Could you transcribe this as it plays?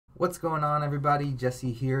What's going on, everybody?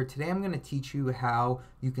 Jesse here. Today I'm going to teach you how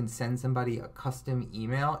you can send somebody a custom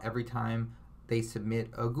email every time they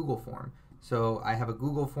submit a Google form. So I have a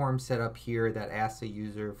Google form set up here that asks a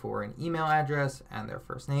user for an email address and their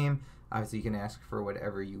first name. Obviously you can ask for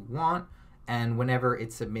whatever you want, and whenever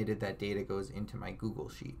it's submitted, that data goes into my Google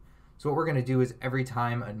Sheet. So what we're going to do is every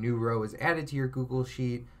time a new row is added to your Google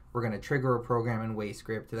Sheet, we're going to trigger a program in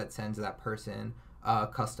WaveScript that sends that person a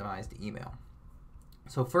customized email.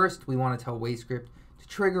 So first, we want to tell WaveScript to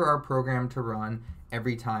trigger our program to run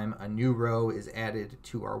every time a new row is added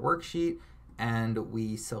to our worksheet and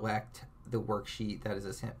we select the worksheet that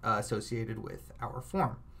is associated with our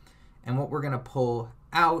form. And what we're going to pull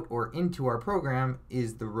out or into our program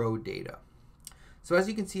is the row data. So as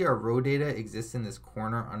you can see, our row data exists in this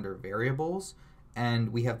corner under variables,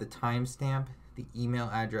 and we have the timestamp, the email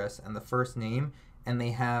address, and the first name, and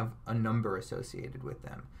they have a number associated with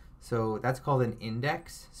them. So that's called an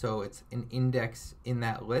index. So it's an index in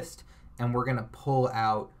that list, and we're going to pull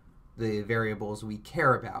out the variables we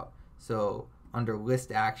care about. So under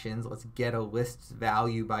list actions, let's get a list's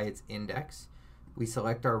value by its index. We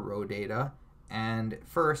select our row data, and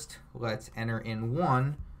first let's enter in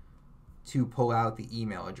 1 to pull out the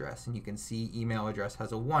email address. And you can see email address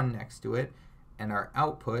has a 1 next to it, and our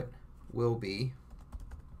output will be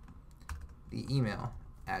the email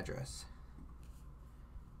address.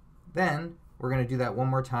 Then we're going to do that one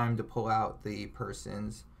more time to pull out the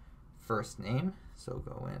person's first name. So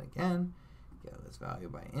go in again, get this value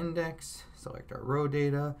by index, select our row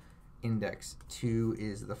data. Index 2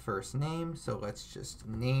 is the first name, so let's just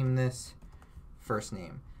name this first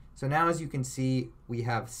name. So now, as you can see, we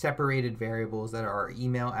have separated variables that are our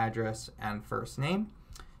email address and first name.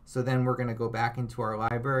 So then we're going to go back into our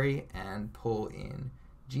library and pull in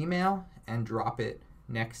Gmail and drop it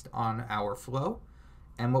next on our flow.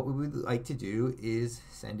 And what we would like to do is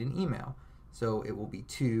send an email. So it will be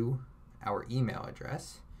to our email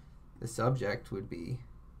address. The subject would be,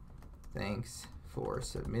 "Thanks for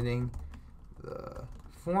submitting the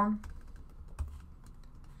form."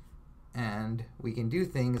 And we can do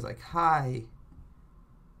things like, "Hi,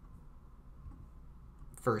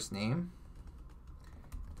 first name.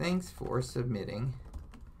 Thanks for submitting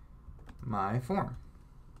my form.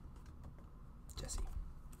 Jesse."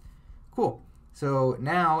 Cool. So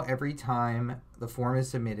now every time the form is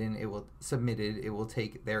submitted, it will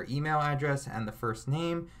take their email address and the first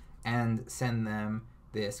name and send them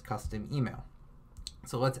this custom email.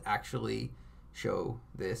 So let's actually show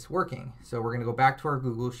this working. So we're going to go back to our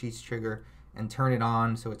Google Sheets trigger and turn it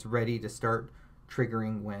on so it's ready to start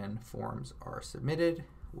triggering when forms are submitted.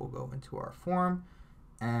 We'll go into our form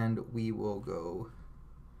and we will go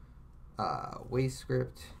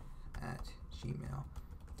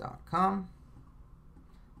WaveScript@gmail.com.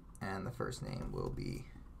 and the first name will be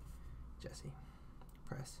Jesse.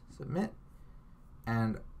 Press submit,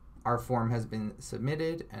 and our form has been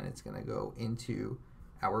submitted, and it's going to go into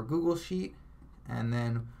our Google Sheet, and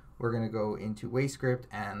then we're going to go into WaveScript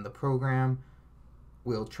and the program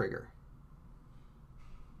will trigger.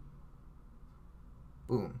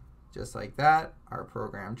 Boom. Just like that, our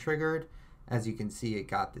program triggered. As you can see, it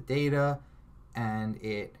got the data and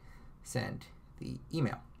it sent the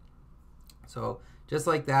email. So just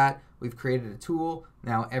like that, we've created a tool.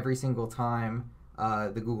 Now every single time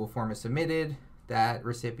the Google form is submitted, that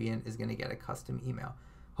recipient is going to get a custom email.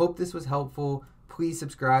 Hope this was helpful. Please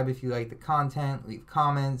subscribe if you like the content, leave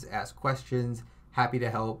comments, ask questions. Happy to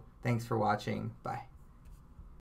help. Thanks for watching. Bye.